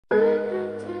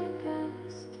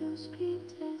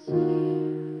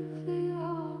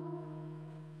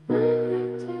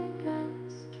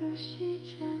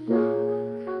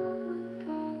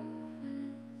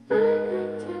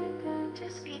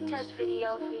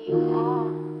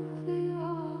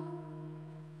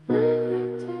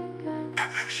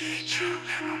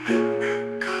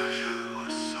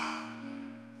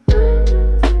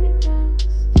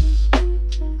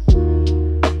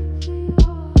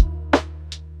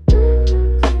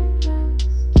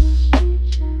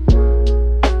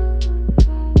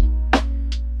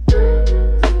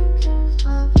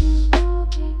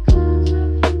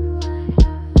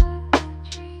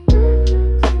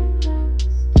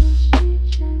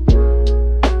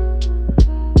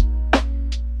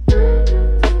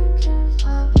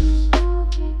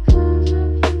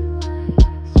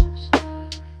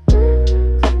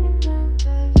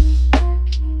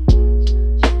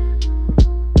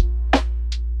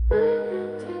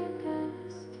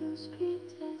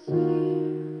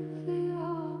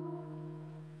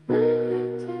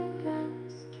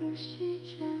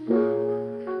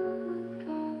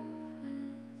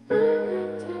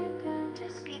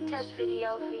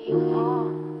Video for you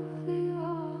all.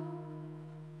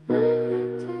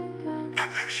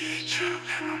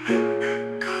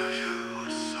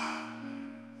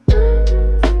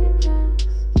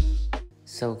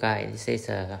 So guys, this is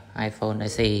a iPhone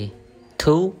SE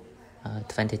 2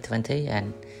 2020,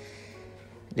 and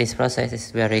this process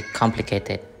is very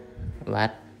complicated,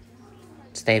 but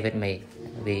stay with me.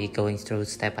 We going through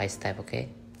step by step, okay?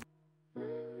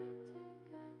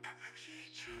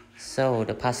 So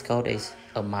the passcode is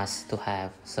a must to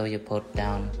have, so you put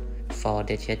down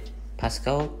 4-digit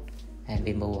passcode and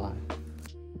we move on.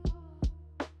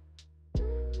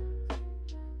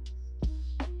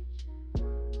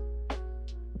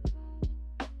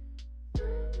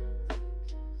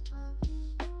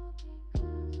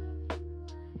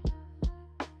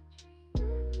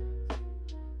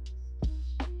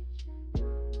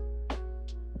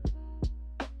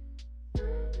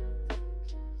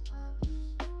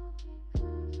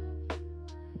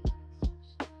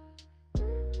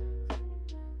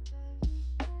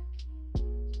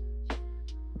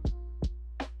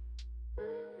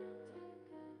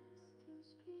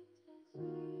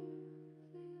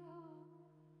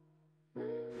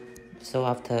 So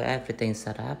after everything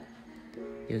set up,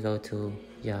 you go to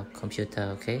your computer,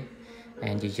 okay,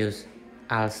 and you use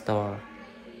iStore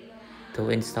to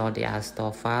install the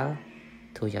iStore file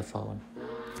to your phone.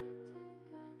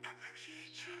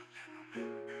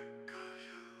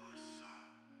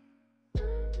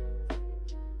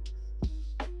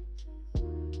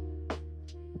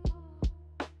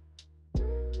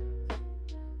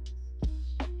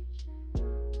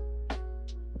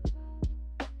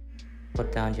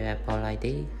 Put down your Apple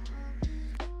ID.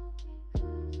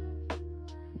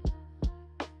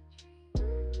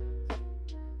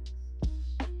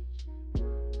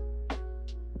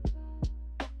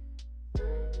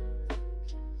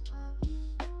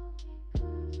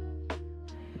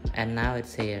 And now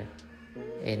it's here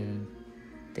in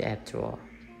the app drawer.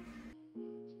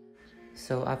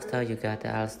 So after you got the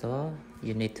iStore,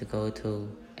 you need to go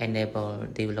to enable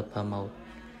developer mode,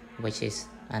 which is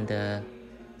under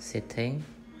setting,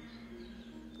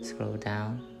 scroll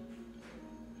down,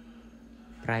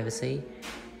 privacy,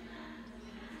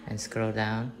 and scroll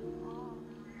down,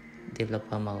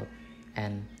 developer mode,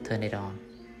 and turn it on.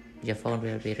 Your phone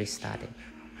will be restarted.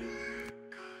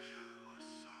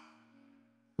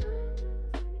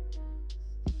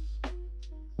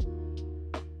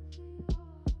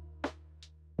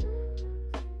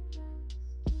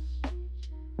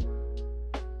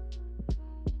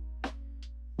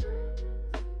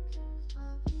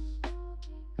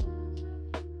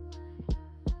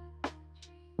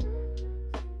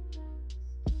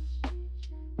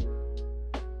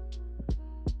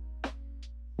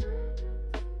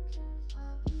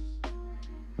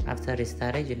 After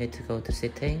restarting, you need to go to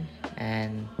setting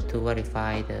and to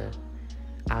verify the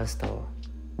iStore.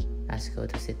 Let's go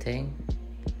to setting,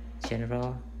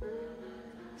 general,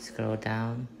 scroll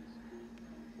down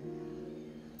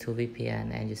to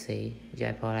VPN, and you see your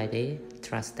Apple ID,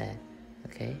 trust that,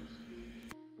 okay?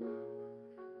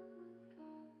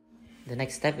 The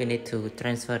next step, we need to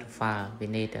transfer the file. We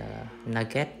need a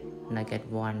nugget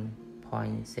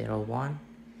 1.01,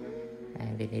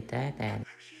 and we need that.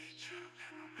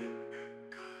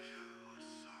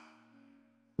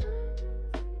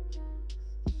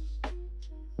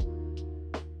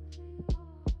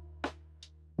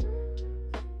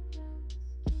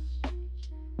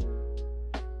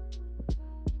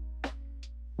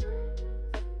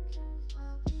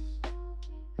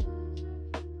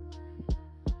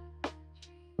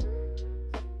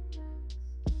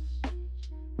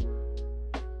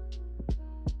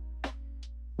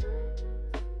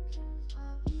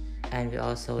 And we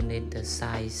also need the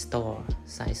size store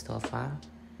file.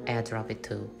 airdrop it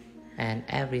to, and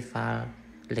every file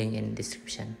link in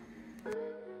description.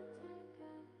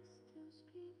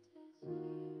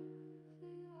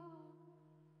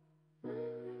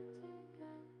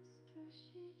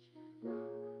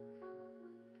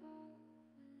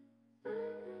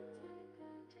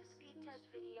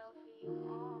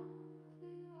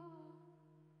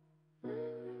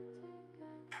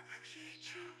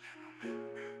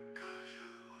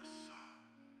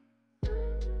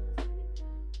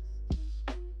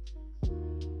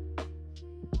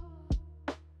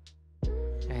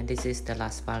 And this is the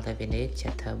last file that we need,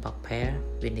 chatterbox pair.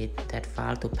 We need that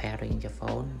file to pairing your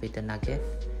phone with the nugget,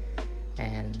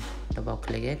 and double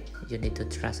click it. You need to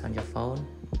trust on your phone.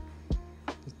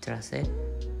 You trust it,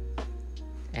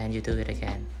 and you do it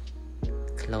again.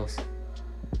 Close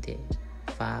the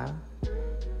file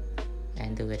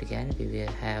and do it again. We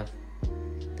will have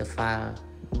the file,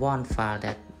 one file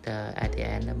that at the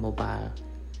end, the mobile,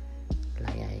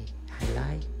 like I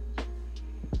highlight.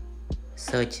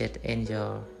 Search it in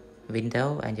your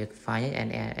window and you find it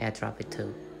and airdrop it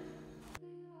too.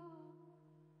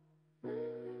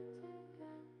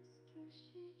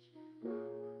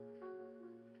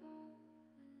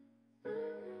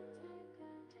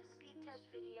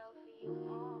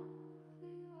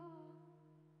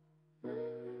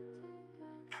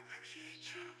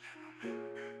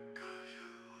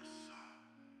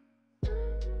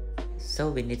 So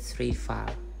we need 3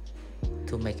 files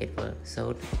to make it work.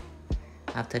 So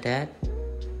after that,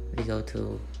 we go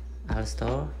to our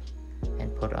store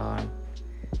and put on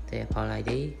the Apple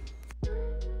ID.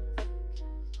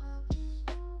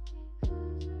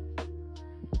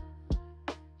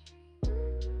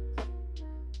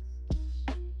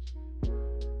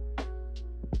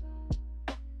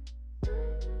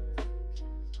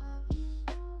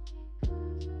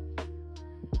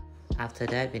 After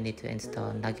that, we need to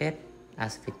install Nugget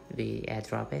as we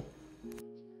airdrop it.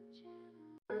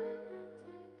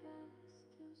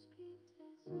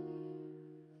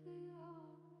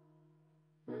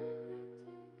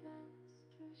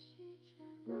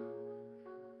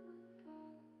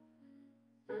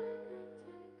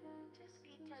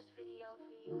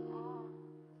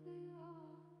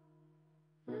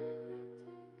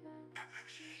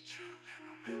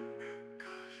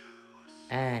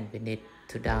 And we need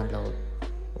to download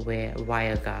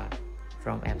WireGuard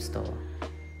from App Store.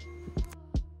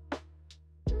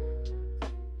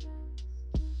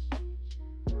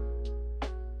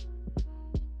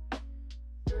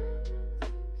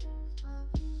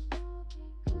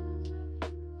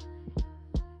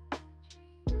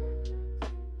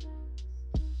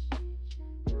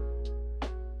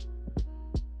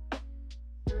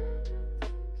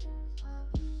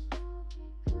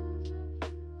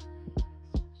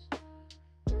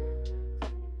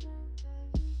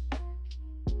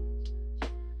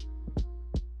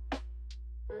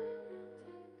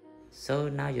 So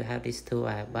now you have these 2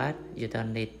 apps, but you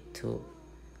don't need to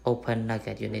open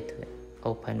Nugget. You need to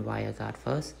open WireGuard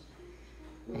first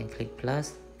and click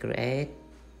plus, create,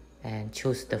 and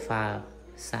choose the file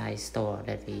size store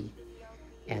that we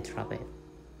airdrop it.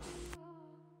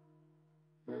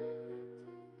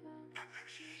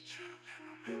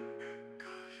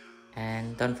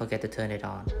 And don't forget to turn it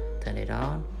on. Turn it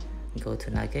on, go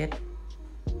to Nugget.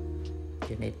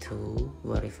 You need to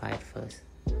verify it first.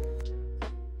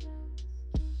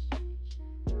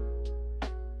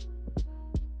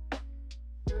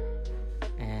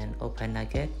 Open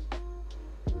Nugget,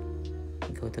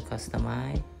 go to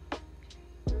customize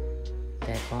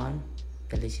that one,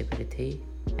 eligibility,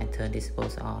 and turn this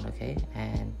both on, okay?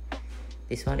 And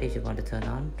this one, if you want to turn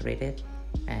on, read it.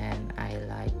 And I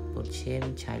like put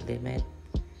chim, child limit,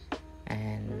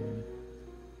 and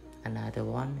another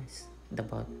one is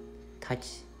double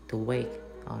touch to wake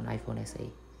on iPhone SE.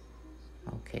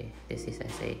 Okay, this is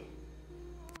SE.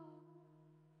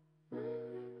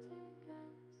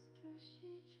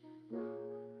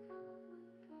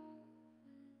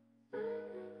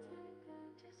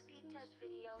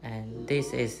 And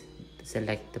this is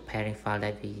select the pairing file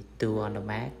that we do on the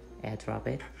Mac, airdrop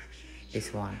it,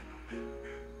 this one,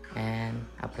 and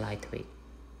apply to it.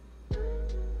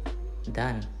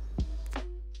 Done.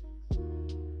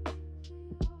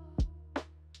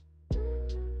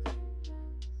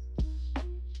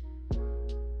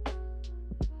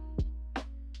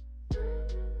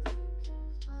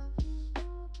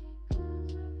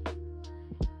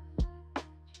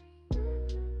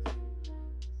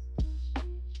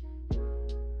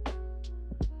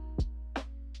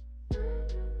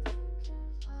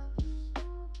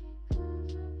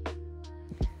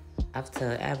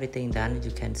 After everything done,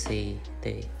 you can see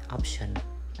the option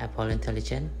Apple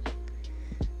Intelligence.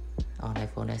 on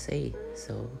iPhone SE.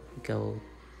 So go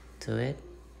to it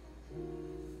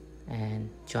and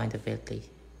join the waitlist.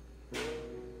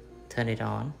 Turn it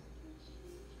on,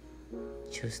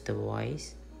 choose the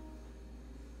voice,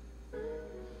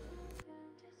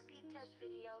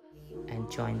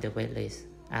 and join the waitlist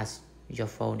as your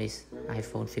phone is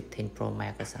iPhone 15 Pro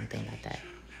Max or something like that.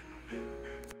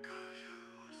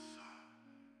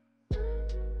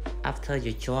 After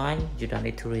you join, you don't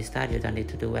need to restart, you don't need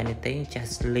to do anything,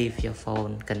 just leave your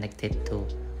phone connected to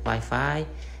Wi-Fi.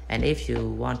 And if you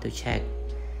want to check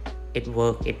it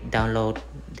download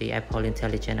the Apple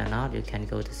Intelligence or not, you can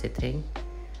go to setting,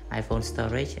 iPhone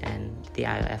storage, and the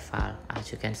iOS file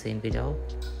as you can see in video.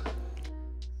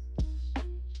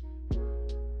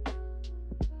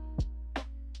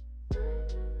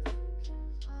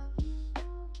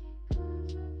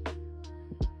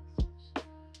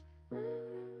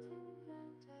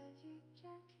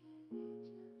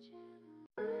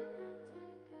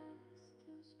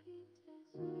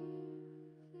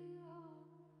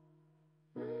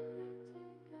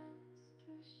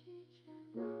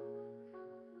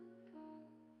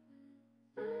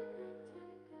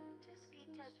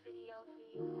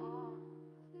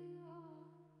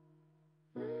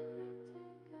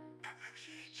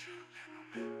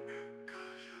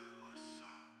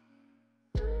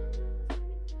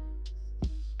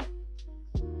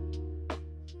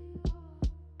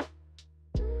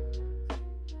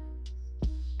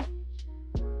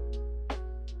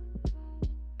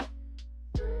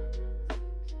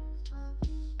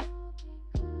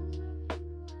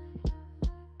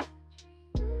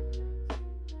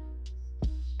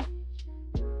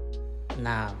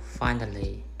 Now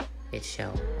finally it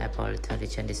shows Apple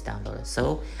Intelligence is downloaded.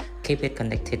 So keep it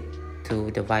connected to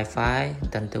the Wi-Fi,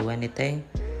 don't do anything,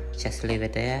 just leave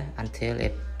it there until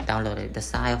it downloaded. The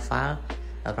size file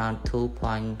around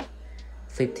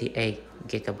 2.58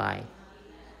 gigabyte.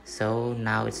 So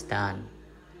now it's done.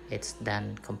 It's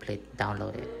done, complete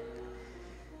downloaded.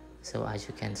 So as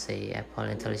you can see, Apple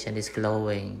Intelligence is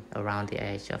glowing around the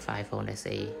edge of iPhone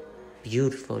SE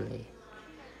beautifully.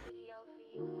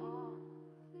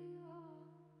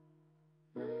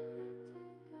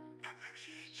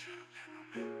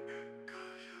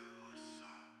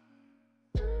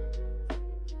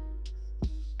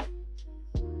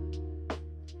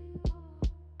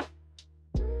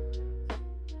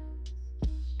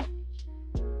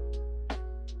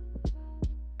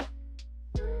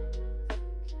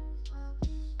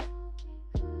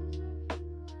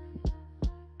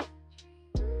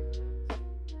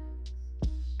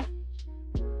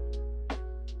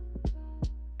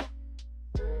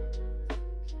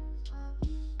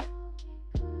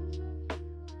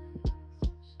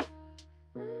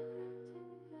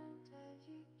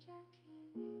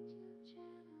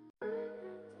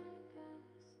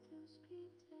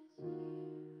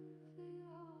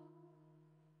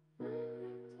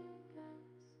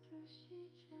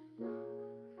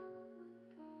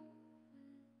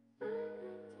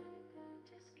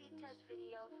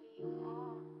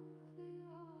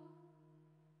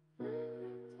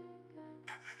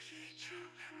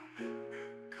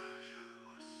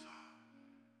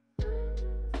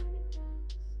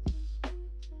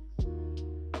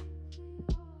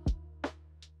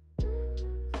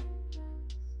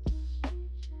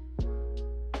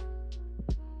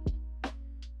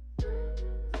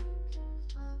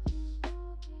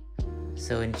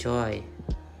 So enjoy.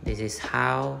 This is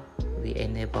how we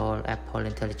enable Apple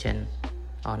Intelligence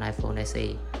on iPhone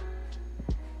SE.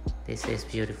 This is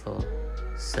beautiful,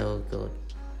 so good.